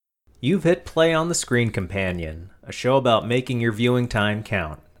You've hit play on The Screen Companion, a show about making your viewing time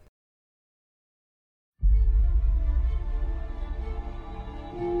count.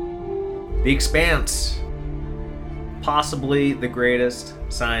 The Expanse. Possibly the greatest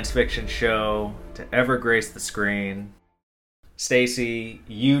science fiction show to ever grace the screen. Stacy,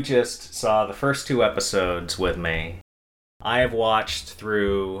 you just saw the first 2 episodes with me. I have watched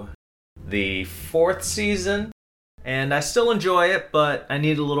through the 4th season, and I still enjoy it, but I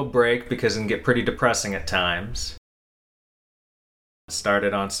need a little break because it can get pretty depressing at times.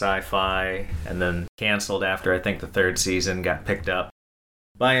 Started on Sci-Fi, and then canceled after I think the 3rd season got picked up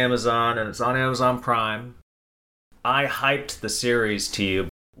by Amazon, and it's on Amazon Prime. I hyped the series to you.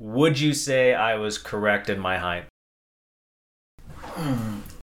 Would you say I was correct in my hype?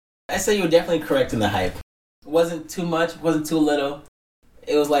 I say you were definitely correct in the hype. It wasn't too much, wasn't too little.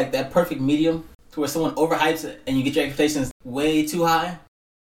 It was like that perfect medium to where someone overhypes it and you get your expectations way too high.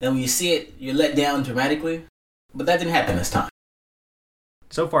 Then when you see it, you're let down dramatically. But that didn't happen this time.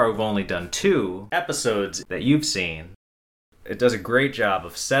 So far, we've only done 2 episodes that you've seen. It does a great job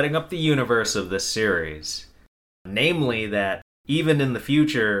of setting up the universe of this series. Namely that even in the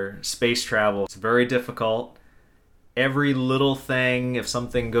future, space travel is very difficult. Every little thing, if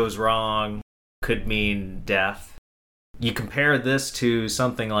something goes wrong, could mean death. You compare this to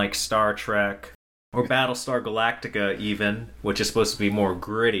something like Star Trek, or Battlestar Galactica even, which is supposed to be more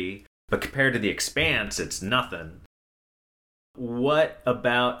gritty, but compared to The Expanse, it's nothing. What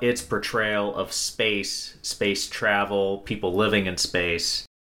about its portrayal of space travel, people living in space,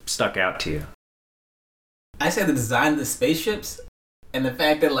 stuck out to you? I say the design of the spaceships and the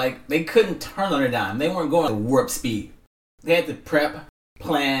fact that they couldn't turn on a dime. They weren't going at warp speed. They had to prep,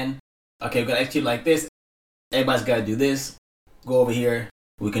 plan. Okay, we're going to execute like this. Everybody's got to do this. Go over here.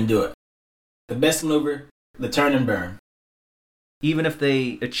 We can do it. The best maneuver, the turn and burn. Even if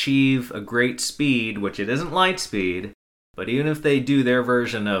they achieve a great speed, which it isn't light speed, but even if they do their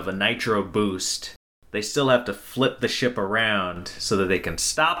version of a nitro boost, they still have to flip the ship around so that they can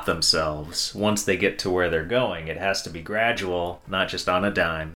stop themselves once they get to where they're going. It has to be gradual, not just on a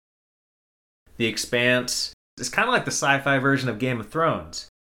dime. The Expanse is kind of like the sci-fi version of Game of Thrones.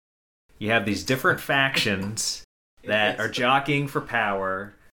 You have these different factions that are jockeying for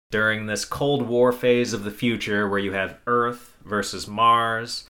power during this Cold War phase of the future where you have Earth versus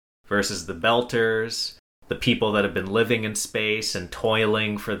Mars versus the Belters, the people that have been living in space and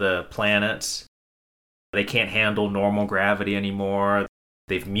toiling for the planets. They can't handle normal gravity anymore.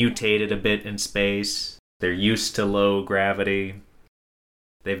 They've mutated a bit in space. They're used to low gravity.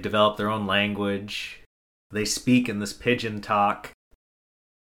 They've developed their own language. They speak in this pigeon talk.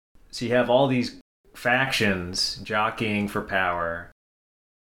 So you have all these factions jockeying for power.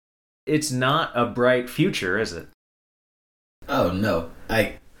 It's not a bright future, is it? Oh, no.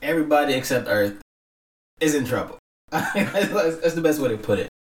 Everybody except Earth is in trouble. That's the best way to put it.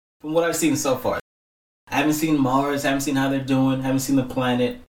 From what I've seen so far. I haven't seen Mars, haven't seen how they're doing, haven't seen the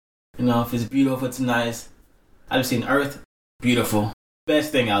planet. If it's beautiful, if it's nice. I've seen Earth, beautiful.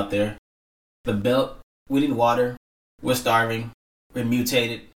 Best thing out there. The belt, we need water. We're starving. We're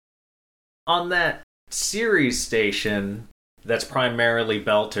mutated. On that series station that's primarily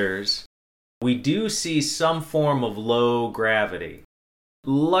Belters, we do see some form of low gravity.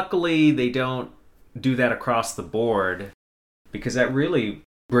 Luckily, they don't do that across the board, because that really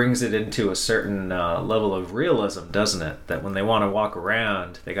brings it into a certain level of realism, doesn't it? That when they want to walk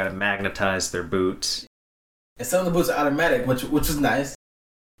around, they got to magnetize their boots. And some of the boots are automatic, which is nice.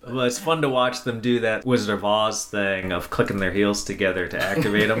 Well, it's fun to watch them do that Wizard of Oz thing of clicking their heels together to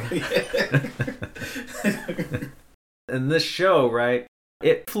activate them. In this show, right,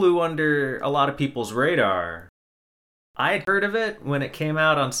 it flew under a lot of people's radar. I had heard of it when it came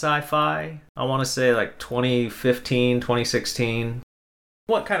out on Sci-Fi. I want to say 2015, 2016.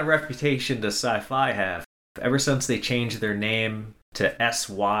 What kind of reputation does Sci-Fi have? Ever since they changed their name to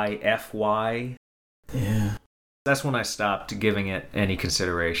SYFY? Yeah. That's when I stopped giving it any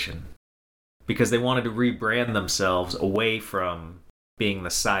consideration. Because they wanted to rebrand themselves away from being the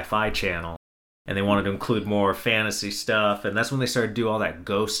Sci-Fi channel. And they wanted to include more fantasy stuff. And that's when they started to do all that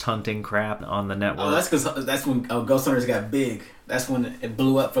ghost hunting crap on the network. Oh, that's when Ghost Hunters got big. That's when it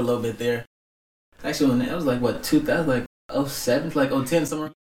blew up for a little bit there. Actually, when it was 2000, 07 to 010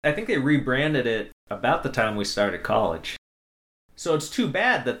 somewhere. I think they rebranded it about the time we started college. So it's too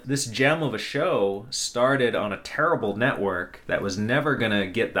bad that this gem of a show started on a terrible network that was never going to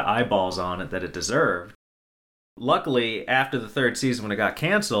get the eyeballs on it that it deserved. Luckily, after the 3rd season when it got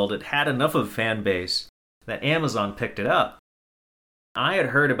canceled, it had enough of a fan base that Amazon picked it up. I had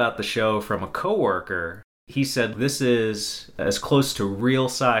heard about the show from a coworker. He said this is as close to real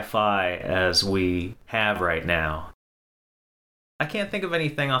sci-fi as we have right now. I can't think of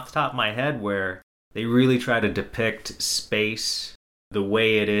anything off the top of my head where they really try to depict space the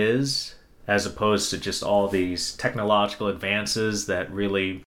way it is, as opposed to just all these technological advances that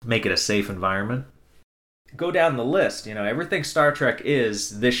really make it a safe environment. Go down the list, everything Star Trek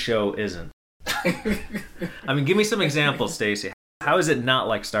is, this show isn't. I mean, give me some examples, Stacey. How is it not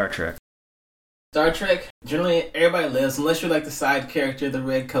like Star Trek? Star Trek, generally everybody lives. Unless you're like the side character, the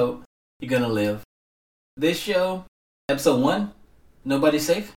red coat, you're gonna live. This show, episode 1, nobody's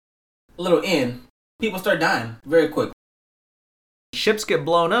safe. A little in, people start dying very quick. Ships get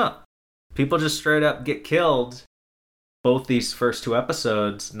blown up. People just straight up get killed. Both these first 2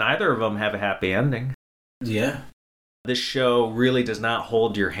 episodes, neither of them have a happy ending. Yeah. This show really does not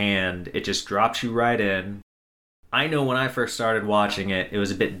hold your hand. It just drops you right in. I know when I first started watching it, it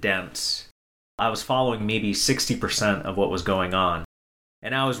was a bit dense. I was following maybe 60% of what was going on.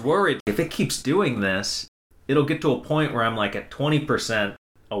 And I was worried, if it keeps doing this, it'll get to a point where I'm like at 20%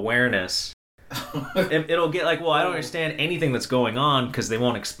 awareness. It'll get like, well, I don't understand anything that's going on because they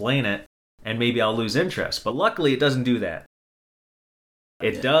won't explain it, and maybe I'll lose interest. But luckily, it doesn't do that.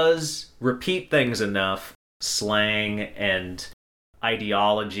 It does repeat things enough, slang and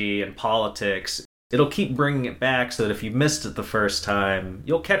ideology and politics. It'll keep bringing it back so that if you missed it the first time,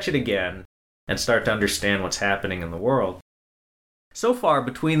 you'll catch it again and start to understand what's happening in the world. So far,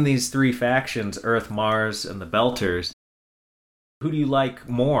 between these 3 factions, Earth, Mars, and the Belters, who do you like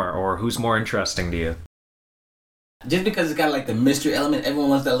more, or who's more interesting to you? Just because it's got like the mystery element, everyone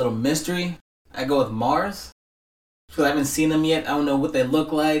wants that little mystery, I go with Mars. Because I haven't seen them yet, I don't know what they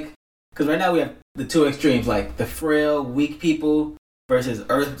look like. Because right now we have the 2 extremes, like the frail, weak people versus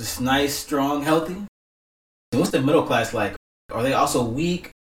Earth, just nice, strong, healthy. So what's the middle class like? Are they also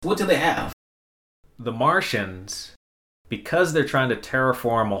weak? What do they have? The Martians, because they're trying to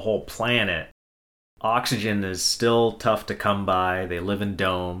terraform a whole planet, oxygen is still tough to come by. They live in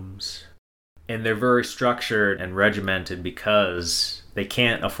domes. And they're very structured and regimented because they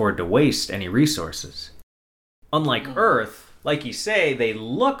can't afford to waste any resources. Unlike Earth, like you say, they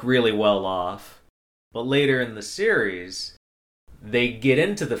look really well off, but later in the series, they get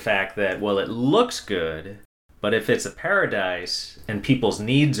into the fact that, well, it looks good, but if it's a paradise and people's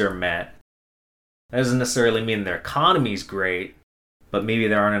needs are met, that doesn't necessarily mean their economy's great, but maybe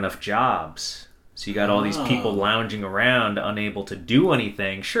there aren't enough jobs. So you got all these people lounging around, unable to do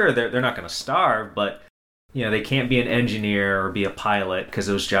anything. Sure, they're not going to starve, but they can't be an engineer or be a pilot because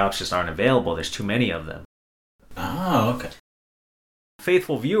those jobs just aren't available. There's too many of them. Oh, okay.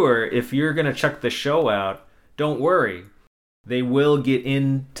 Faithful viewer, if you're going to check the show out, don't worry. They will get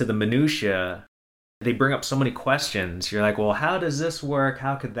into the minutia. They bring up so many questions. You're like, well, how does this work?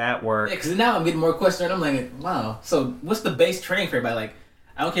 How could that work? Yeah, because now I'm getting more questions. I'm like, wow. So what's the base training for everybody? Like,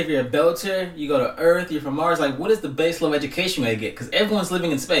 I don't care if you're a Belter, you go to Earth, you're from Mars. Like, what is the base level education you get? Because everyone's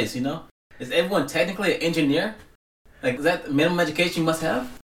living in space, Is everyone technically an engineer? Like, is that the minimum education you must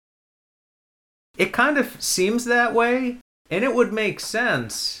have? It kind of seems that way, and it would make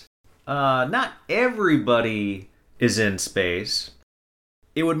sense. Not everybody is in space.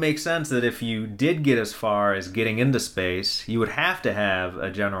 It would make sense that if you did get as far as getting into space, you would have to have a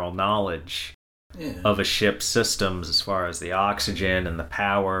general knowledge of a ship's systems as far as the oxygen and the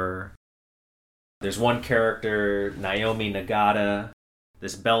power. There's one character, Naomi Nagata,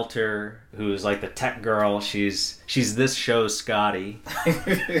 this Belter, who's like the tech girl. She's this show's Scotty.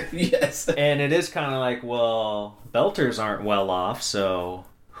 Yes. And it is kind of like, well, Belters aren't well off, so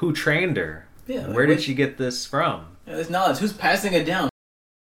who trained her? Yeah. Where did she get this from? Yeah, this knowledge, who's passing it down?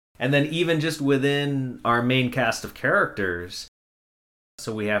 And then even just within our main cast of characters,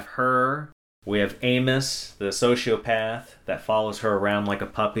 so we have her, we have Amos, the sociopath that follows her around like a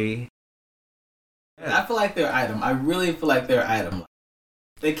puppy. I feel like they're an item. I really feel like they're an item.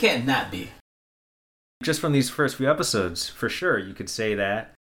 They can't not be. Just from these first few episodes, for sure, you could say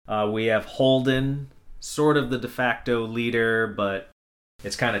that. We have Holden, sort of the de facto leader, but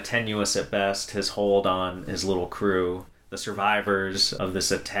it's kind of tenuous at best, his hold on his little crew, the survivors of this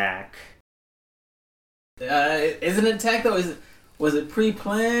attack. Is it an attack, though? Was it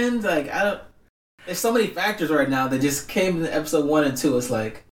pre-planned? Like, I don't... There's so many factors right now that just came in episode 1 and 2. It's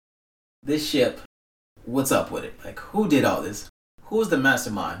like, this ship, what's up with it? Like, who did all this? Who's the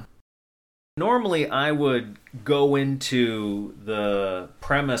mastermind? Normally, I would go into the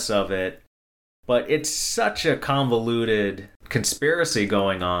premise of it, but it's such a convoluted conspiracy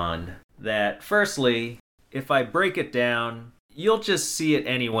going on that, firstly, if I break it down, you'll just see it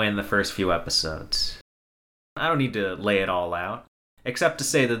anyway in the first few episodes. I don't need to lay it all out. except to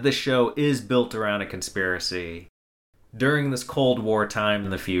say that this show is built around a conspiracy. During this Cold War time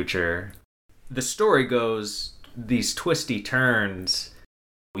in the future, the story goes these twisty turns.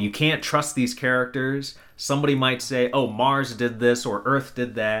 You can't trust these characters. Somebody might say, oh, Mars did this or Earth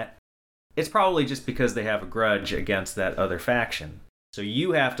did that. It's probably just because they have a grudge against that other faction. So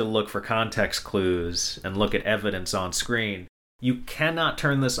you have to look for context clues and look at evidence on screen. You cannot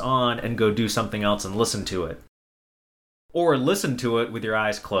turn this on and go do something else and listen to it. Or listen to it with your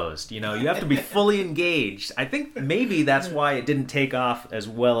eyes closed. You have to be fully engaged. I think maybe that's why it didn't take off as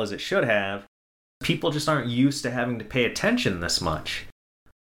well as it should have. People just aren't used to having to pay attention this much.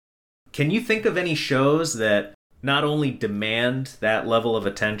 Can you think of any shows that not only demand that level of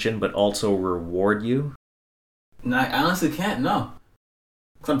attention, but also reward you? No, I honestly can't, no.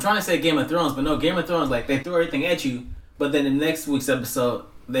 Because I'm trying to say Game of Thrones, but no, Game of Thrones, like, they throw everything at you, but then in the next week's episode,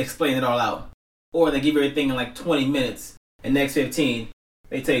 they explain it all out. Or they give you everything in like 20 minutes, and next 15,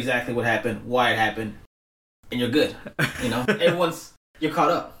 they tell you exactly what happened, why it happened, and you're good. You're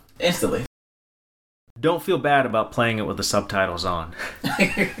caught up instantly. Don't feel bad about playing it with the subtitles on.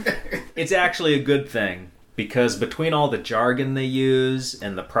 It's actually a good thing, because between all the jargon they use,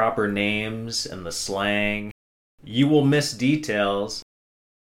 and the proper names, and the slang, you will miss details.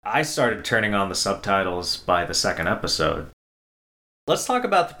 I started turning on the subtitles by the second episode. Let's talk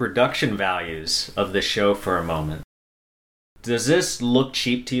about the production values of this show for a moment. Does this look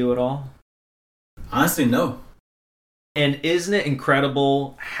cheap to you at all? Honestly, no. And isn't it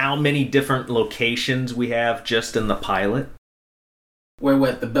incredible how many different locations we have just in the pilot? We're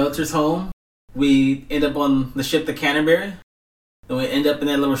at the Belcher's home. We end up on the ship, the Canterbury. Then we end up in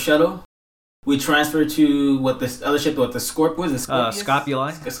that little shuttle. We transfer to this other ship, the Scorpius?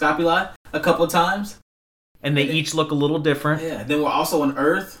 Scopuli. Scopuli, a couple times. And they each look a little different. Yeah, then we're also on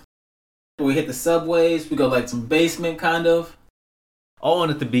Earth. We hit the subways. We go like some basement, kind of. Oh,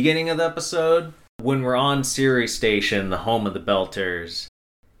 and at the beginning of the episode, when we're on Ceres Station, the home of the Belters,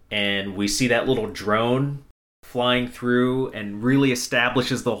 and we see that little drone flying through and really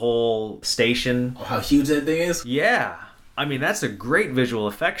establishes the whole station. Oh, how huge that thing is? Yeah. I mean, that's a great visual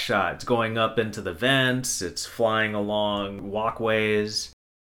effect shot. It's going up into the vents, it's flying along walkways,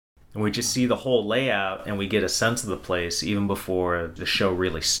 and we just see the whole layout and we get a sense of the place even before the show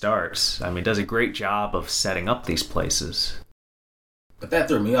really starts. I mean, it does a great job of setting up these places. But that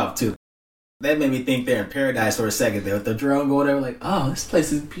threw me off, too. That made me think they're in paradise for a second there with the drone going over, like, oh, this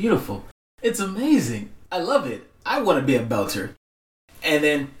place is beautiful. It's amazing. I love it. I want to be a Belcher. And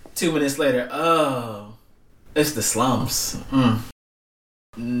then 2 minutes later, oh, it's the slums.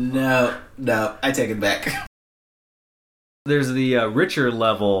 No, I take it back. There's the richer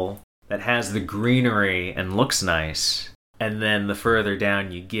level that has the greenery and looks nice. And then the further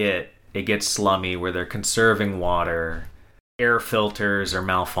down you get, it gets slummy where they're conserving water. Air filters are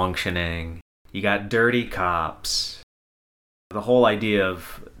malfunctioning. You got dirty cops. The whole idea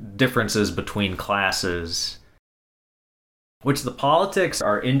of differences between classes, which the politics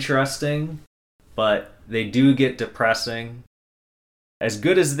are interesting, but they do get depressing. As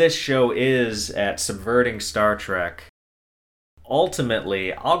good as this show is at subverting Star Trek,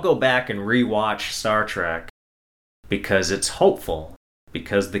 ultimately, I'll go back and rewatch Star Trek because it's hopeful.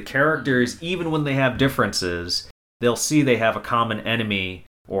 Because the characters, even when they have differences, they'll see they have a common enemy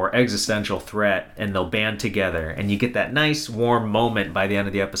or existential threat, and they'll band together, and you get that nice, warm moment by the end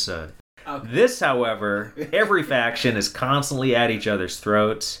of the episode. Okay. This, however, every faction is constantly at each other's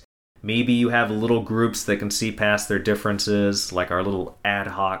throats. Maybe you have little groups that can see past their differences, like our little ad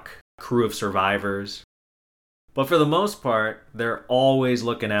hoc crew of survivors. But for the most part, they're always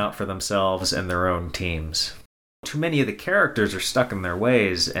looking out for themselves and their own teams. Too many of the characters are stuck in their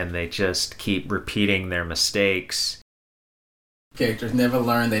ways, and they just keep repeating their mistakes. Characters never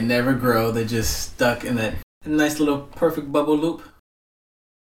learn, they never grow, they're just stuck in that nice little perfect bubble loop.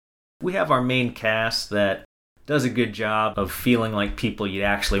 We have our main cast that does a good job of feeling like people you'd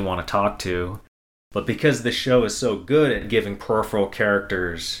actually want to talk to, but because the show is so good at giving peripheral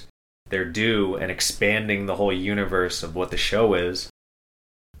characters their due and expanding the whole universe of what the show is,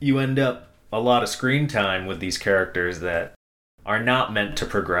 you end up a lot of screen time with these characters that are not meant to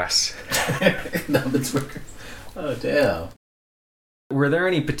progress. Oh, damn. Were there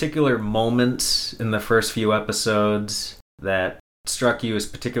any particular moments in the first few episodes that struck you as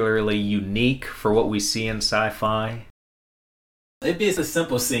particularly unique for what we see in Sci-Fi? Maybe it's a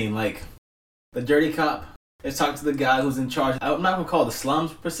simple scene, like the dirty cop is talking to the guy who's in charge. I'm not going to call it the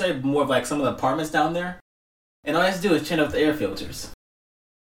slums per se, but more of like some of the apartments down there. And all he has to do is chin up the air filters.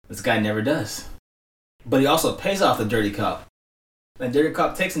 This guy never does. But he also pays off the dirty cop. The dirty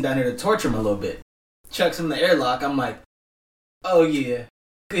cop takes him down here to torture him a little bit. Chucks him in the airlock. I'm like, Oh yeah,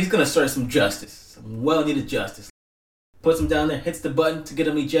 he's gonna serve some justice, some well-needed justice. Puts him down there, hits the button to get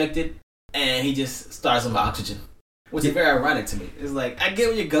him ejected, and he just starts him oxygen. Which is very ironic to me. It's like, I get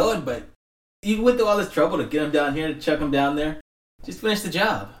where you're going, but you went through all this trouble to get him down here, to chuck him down there. Just finish the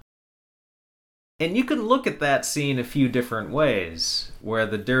job. And you can look at that scene a few different ways, where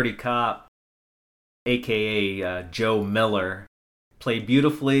the dirty cop, a.k.a. Joe Miller, played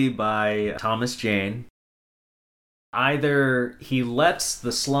beautifully by Thomas Jane. Either he lets the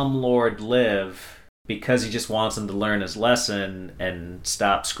slumlord live because he just wants him to learn his lesson and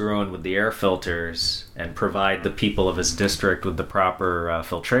stop screwing with the air filters and provide the people of his district with the proper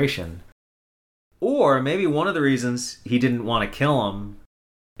filtration. Or maybe one of the reasons he didn't want to kill him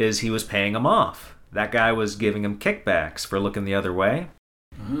is he was paying him off. That guy was giving him kickbacks for looking the other way.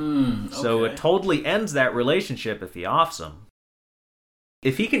 Okay. So it totally ends that relationship if he offs him.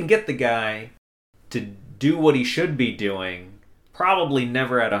 If he can get the guy to do what he should be doing, probably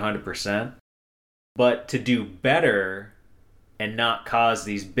never at 100%, but to do better and not cause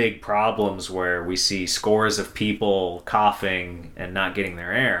these big problems where we see scores of people coughing and not getting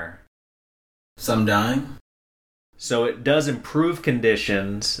their air. Some dying. So it does improve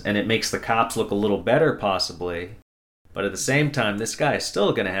conditions, and it makes the cops look a little better, possibly. But at the same time, this guy is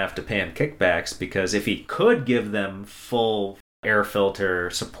still going to have to pay him kickbacks, because if he could give them full air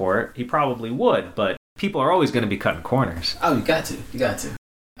filter support, he probably would. But people are always going to be cutting corners. Oh, you got to.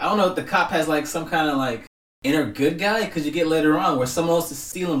 I don't know if the cop has like some kind of like inner good guy, because you get later on where someone else is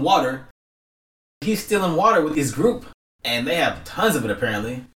stealing water. He's stealing water with his group, and they have tons of it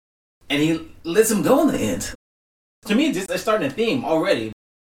apparently, and he lets him go in the end. To me, they're starting a theme already.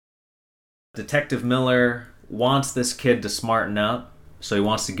 Detective Miller wants this kid to smarten up, so he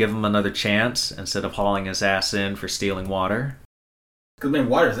wants to give him another chance instead of hauling his ass in for stealing water. Because, man,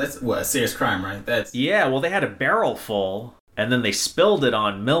 water, that's what, a serious crime, right? Yeah, well, they had a barrel full, and then they spilled it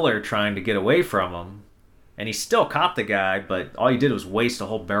on Miller trying to get away from him. And he still caught the guy, but all he did was waste a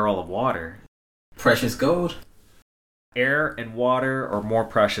whole barrel of water. Precious gold. Air and water are more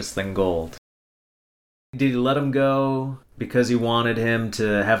precious than gold. Did he let him go because he wanted him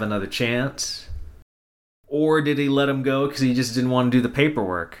to have another chance? Or did he let him go because he just didn't want to do the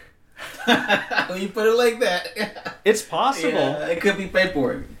paperwork? When you put it like that. It's possible. Yeah, it could be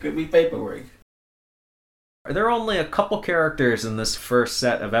paperwork. There are only a couple characters in this first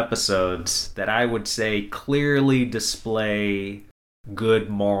set of episodes that I would say clearly display good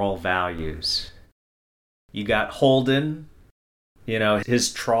moral values. You got Holden,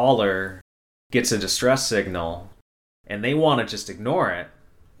 his trawler gets a distress signal, and they want to just ignore it.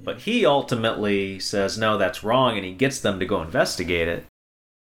 But he ultimately says, no, that's wrong, and he gets them to go investigate it.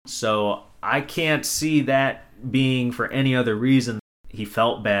 So I can't see that being for any other reason. He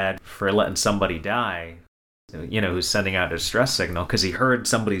felt bad for letting somebody die, who's sending out a distress signal, because he heard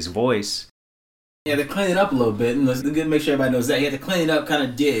somebody's voice. Yeah, they're cleaning up a little bit, and it's good to make sure everybody knows that. He had to clean it up, kind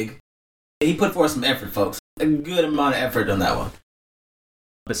of dig. He put forth some effort, folks. A good amount of effort on that one.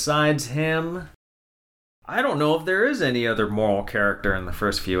 Besides him, I don't know if there is any other moral character in the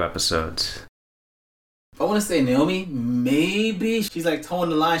first few episodes. I want to say Naomi, maybe. She's like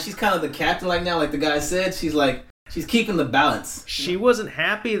towing the line. She's kind of the captain like now, like the guy said. She's keeping the balance. She wasn't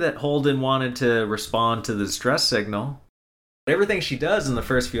happy that Holden wanted to respond to the distress signal. Everything she does in the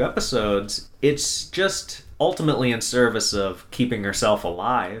first few episodes, it's just ultimately in service of keeping herself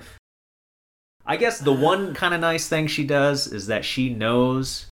alive. I guess the one kind of nice thing she does is that she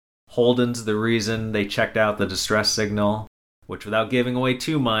knows Holden's the reason they checked out the distress signal, which without giving away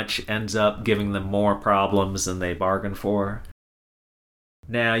too much ends up giving them more problems than they bargained for.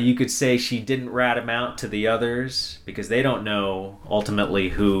 Now, you could say she didn't rat him out to the others because they don't know ultimately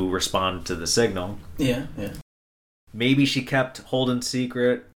who responded to the signal. Yeah. Maybe she kept Holden's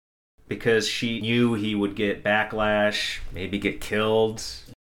secret because she knew he would get backlash, maybe get killed.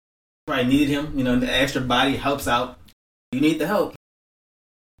 Probably needed him. The extra body helps out. You need the help.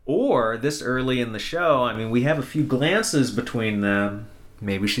 Or, this early in the show, we have a few glances between them.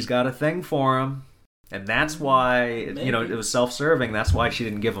 Maybe she's got a thing for him. And that's why, it was self-serving. That's why she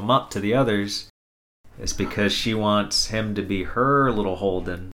didn't give him up to the others. It's because she wants him to be her little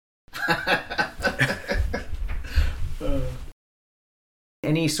Holden.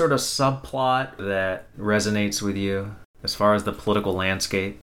 Any sort of subplot that resonates with you as far as the political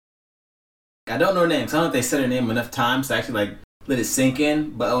landscape? I don't know her name. I don't know if they said her name enough times to actually let it sink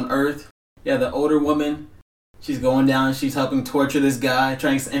in. But on Earth, yeah, the older woman, she's going down. She's helping torture this guy,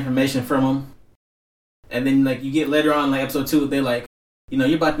 trying to get some information from him. And then you get later on, episode 2, they're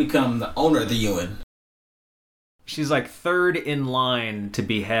you're about to become the owner of the UN. She's third in line to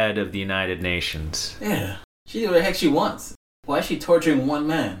be head of the United Nations. Yeah, she do what the heck she wants. Why is she torturing one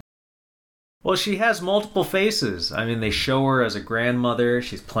man? Well, she has multiple faces. I mean, they show her as a grandmother.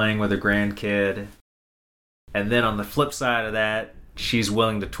 She's playing with her grandkid. And then on the flip side of that, she's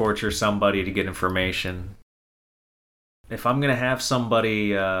willing to torture somebody to get information. If I'm going to have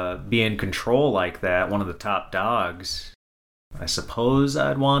somebody be in control like that, one of the top dogs, I suppose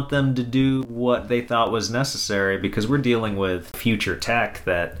I'd want them to do what they thought was necessary, because we're dealing with future tech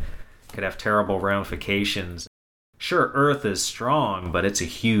that could have terrible ramifications. Sure, Earth is strong, but it's a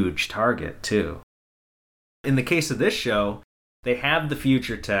huge target, too. In the case of this show, they have the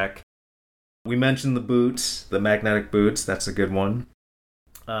future tech. We mentioned the boots, the magnetic boots. That's a good one.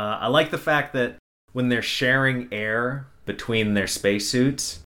 I like the fact that when they're sharing air between their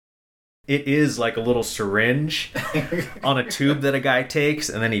spacesuits, it is like a little syringe on a tube that a guy takes,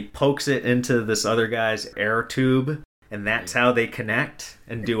 and then he pokes it into this other guy's air tube, and that's how they connect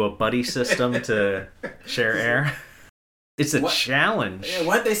and do a buddy system to share air. It's a challenge. Yeah,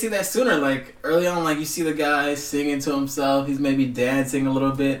 why didn't they see that sooner? Like, early on, like, you see the guy singing to himself. He's maybe dancing a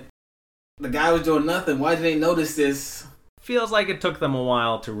little bit. The guy was doing nothing. Why did they notice this? Feels like it took them a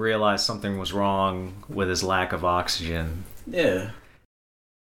while to realize something was wrong with his lack of oxygen. Yeah.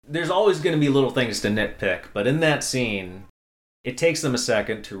 There's always going to be little things to nitpick, but in that scene, it takes them a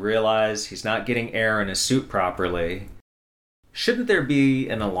second to realize he's not getting air in his suit properly. Shouldn't there be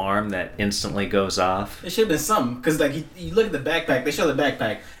an alarm that instantly goes off? It should have been something, because, like, you look at the backpack, they show the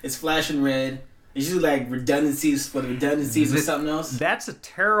backpack, it's flashing red. It's usually, like, redundancies for the redundancies or something else. That's a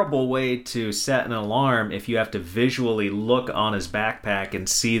terrible way to set an alarm if you have to visually look on his backpack and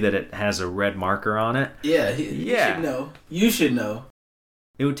see that it has a red marker on it. Yeah, you should know. You should know.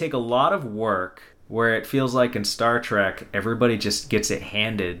 It would take a lot of work, where it feels like in Star Trek, everybody just gets it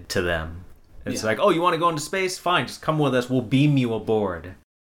handed to them. It's like, oh, you want to go into space? Fine, just come with us. We'll beam you aboard.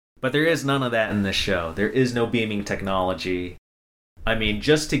 But there is none of that in this show. There is no beaming technology. I mean,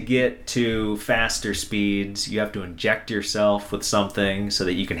 just to get to faster speeds, you have to inject yourself with something so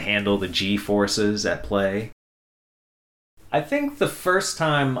that you can handle the G-forces at play. I think the first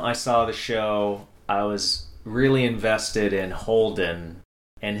time I saw the show, I was really invested in Holden.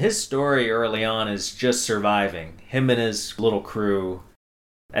 And his story early on is just surviving. Him and his little crew.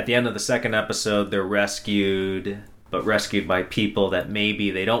 At the end of the second episode, they're rescued, but rescued by people that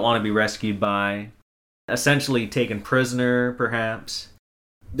maybe they don't want to be rescued by. Essentially taken prisoner, perhaps.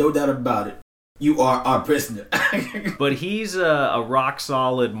 No doubt about it. You are our prisoner. But he's a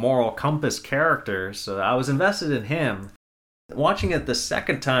rock-solid moral compass character, so I was invested in him. Watching it the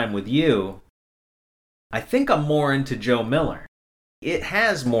second time with you, I think I'm more into Joe Miller. It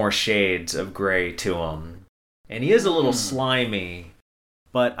has more shades of gray to him. And he is a little slimy.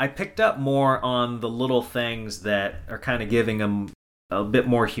 But I picked up more on the little things that are kind of giving him a bit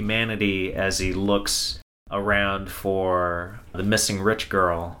more humanity as he looks around for the missing rich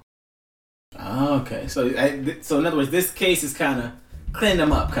girl. Oh, okay. So in other words, this case is kind of cleaning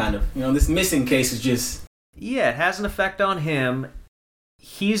him up, kind of. You know, this missing case is just... Yeah, it has an effect on him.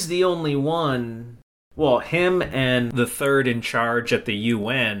 He's the only one... Well, him and the third in charge at the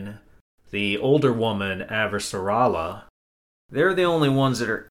UN, the older woman, Avasarala, they're the only ones that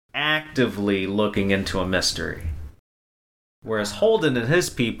are actively looking into a mystery. Whereas Holden and his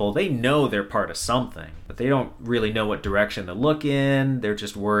people, they know they're part of something, but they don't really know what direction to look in. They're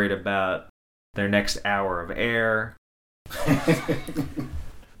just worried about their next hour of air.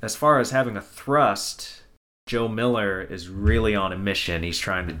 As far as having a thrust, Joe Miller is really on a mission. He's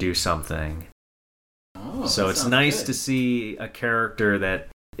trying to do something. Oh, so it's nice to see a character that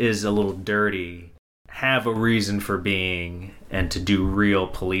is a little dirty have a reason for being and to do real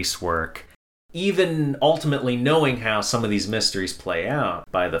police work, even ultimately knowing how some of these mysteries play out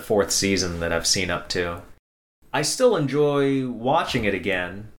by the fourth season that I've seen up to. I still enjoy watching it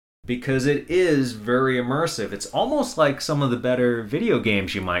again because it is very immersive. It's almost like some of the better video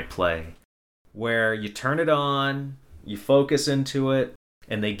games you might play, where you turn it on, you focus into it,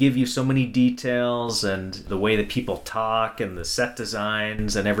 and they give you so many details and the way that people talk and the set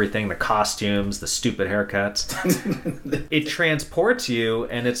designs and everything, the costumes, the stupid haircuts. It transports you,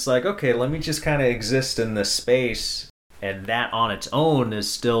 and it's like, okay, let me just kind of exist in this space. And that on its own is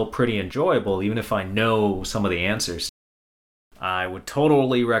still pretty enjoyable, even if I know some of the answers. I would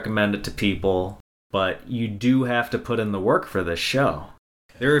totally recommend it to people, but you do have to put in the work for this show.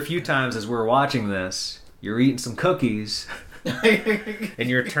 There are a few times as we're watching this, you're eating some cookies... and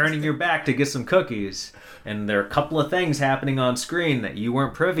you're turning your back to get some cookies, and there are a couple of things happening on screen that you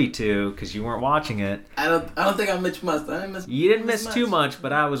weren't privy to because you weren't watching it. I don't think I missed much. You didn't miss too much,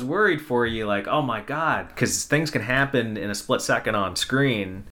 but I was worried for you, like, oh my god, because things can happen in a split second on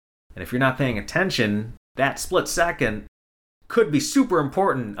screen, and if you're not paying attention, that split second could be super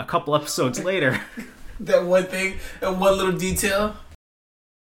important a couple episodes later. That one thing, that one little detail.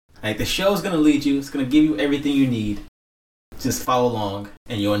 Like, the show's gonna lead you. It's gonna give you everything you need. Just follow along,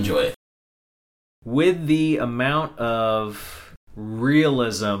 and you'll enjoy it. With the amount of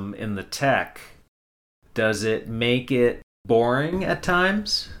realism in the tech, does it make it boring at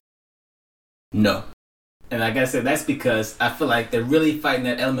times? No. And like I said, that's because I feel like they're really fighting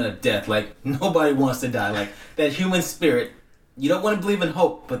that element of death. Like, nobody wants to die. Like, that human spirit, you don't want to believe in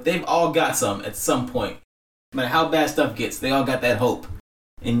hope, but they've all got some at some point. No matter how bad stuff gets, they all got that hope.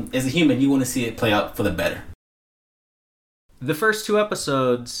 And as a human, you want to see it play out for the better. The first 2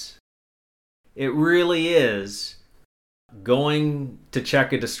 episodes, it really is going to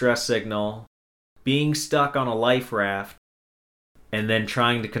check a distress signal, being stuck on a life raft, and then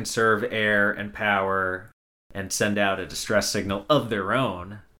trying to conserve air and power and send out a distress signal of their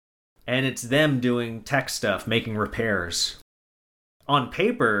own. And it's them doing tech stuff, making repairs. On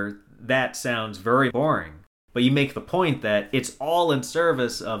paper, that sounds very boring. But you make the point that it's all in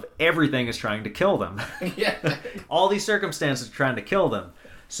service of everything is trying to kill them. Yeah. All these circumstances are trying to kill them.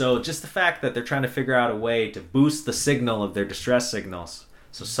 So just the fact that they're trying to figure out a way to boost the signal of their distress signals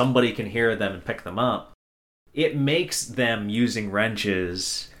so somebody can hear them and pick them up, it makes them using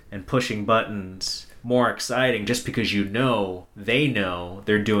wrenches and pushing buttons more exciting just because they know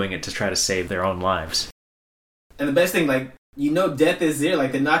they're doing it to try to save their own lives. And the best thing, like, death is there,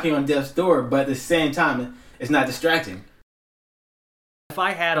 like they're knocking on death's door, but at the same time, it's not distracting. If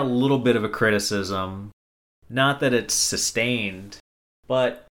I had a little bit of a criticism, not that it's sustained,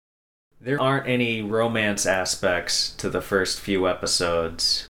 but there aren't any romance aspects to the first few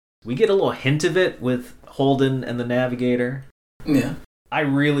episodes. We get a little hint of it with Holden and the Navigator. Yeah. I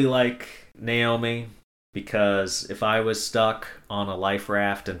really like Naomi because if I was stuck on a life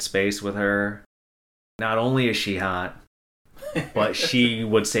raft in space with her, not only is she hot, but she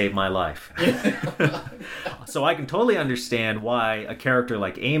would save my life. So I can totally understand why a character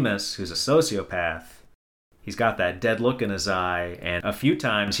like Amos, who's a sociopath, he's got that dead look in his eye, and a few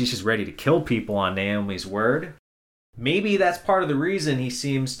times he's just ready to kill people on Naomi's word. Maybe that's part of the reason he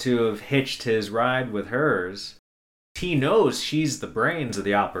seems to have hitched his ride with hers. He knows she's the brains of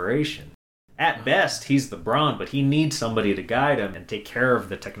the operation. At best, he's the brawn, but he needs somebody to guide him and take care of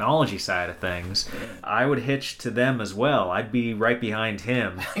the technology side of things. I would hitch to them as well. I'd be right behind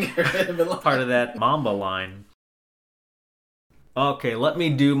him. Part of that Mamba line. Okay, let me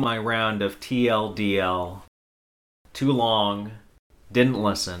do my round of TLDL. Too long. Didn't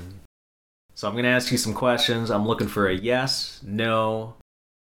listen. So I'm going to ask you some questions. I'm looking for a yes, no.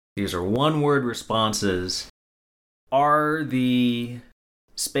 These are one-word responses. Are the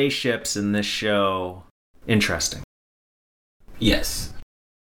spaceships in this show interesting? Yes.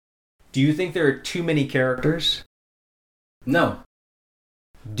 Do you think there are too many characters? No.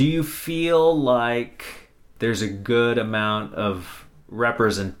 Do you feel like there's a good amount of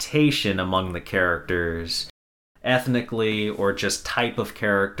representation among the characters, ethnically or just type of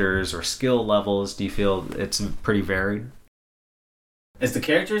characters or skill levels? Do you feel it's pretty varied? As the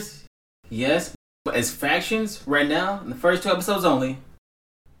characters, yes. But as factions, right now, in the first 2 episodes only,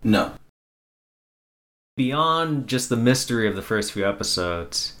 no. Beyond just the mystery of the first few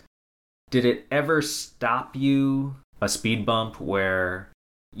episodes, did it ever stop you, a speed bump, where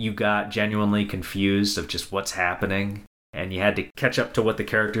you got genuinely confused of just what's happening and you had to catch up to what the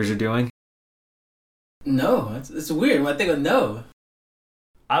characters are doing? No, it's weird when I think of no.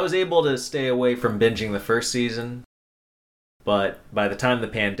 I was able to stay away from binging the first season, but by the time the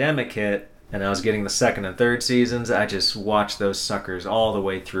pandemic hit, and I was getting the second and third seasons, I just watched those suckers all the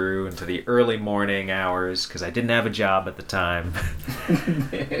way through into the early morning hours because I didn't have a job at the time.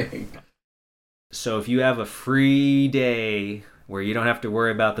 So if you have a free day where you don't have to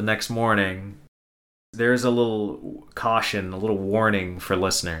worry about the next morning, there's a little caution, a little warning for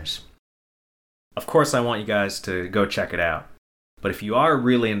listeners. Of course, I want you guys to go check it out. But if you are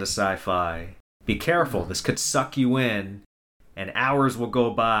really into sci-fi, be careful. This could suck you in. And hours will go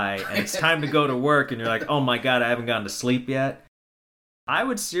by, and it's time to go to work, and you're like, oh my god, I haven't gone to sleep yet. I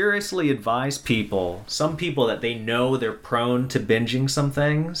would seriously advise some people that they know they're prone to binging some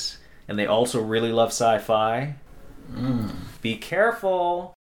things, and they also really love sci-fi. Be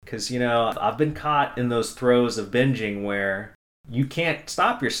careful, because, I've been caught in those throes of binging where you can't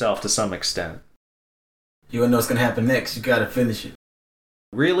stop yourself to some extent. You wanna know what's gonna happen next, you gotta finish it.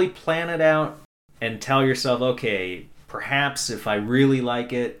 Really plan it out, and tell yourself, okay, perhaps if I really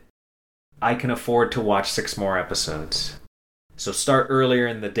like it, I can afford to watch 6 more episodes. So start earlier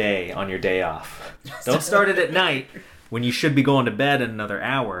in the day on your day off. Don't start it at night when you should be going to bed in another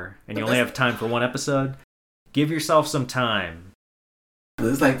hour and you only have time for 1 episode. Give yourself some time.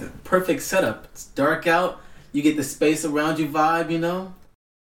 It's like the perfect setup. It's dark out. You get the space around you vibe, you know?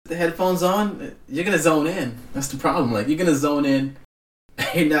 The headphones on, you're going to zone in. That's the problem. Like, you're going to zone in.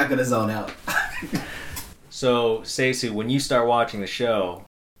 You're not going to zone out. So, Seisu, when you start watching the show,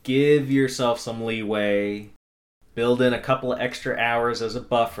 give yourself some leeway. Build in a couple of extra hours as a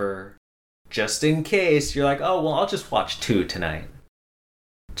buffer. Just in case you're like, oh, well, I'll just watch 2 tonight.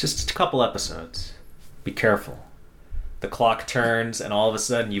 Just a couple episodes. Be careful. The clock turns and all of a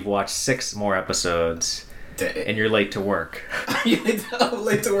sudden you've watched 6 more episodes and you're late to work. I'm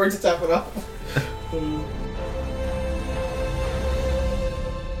late to work to top it off.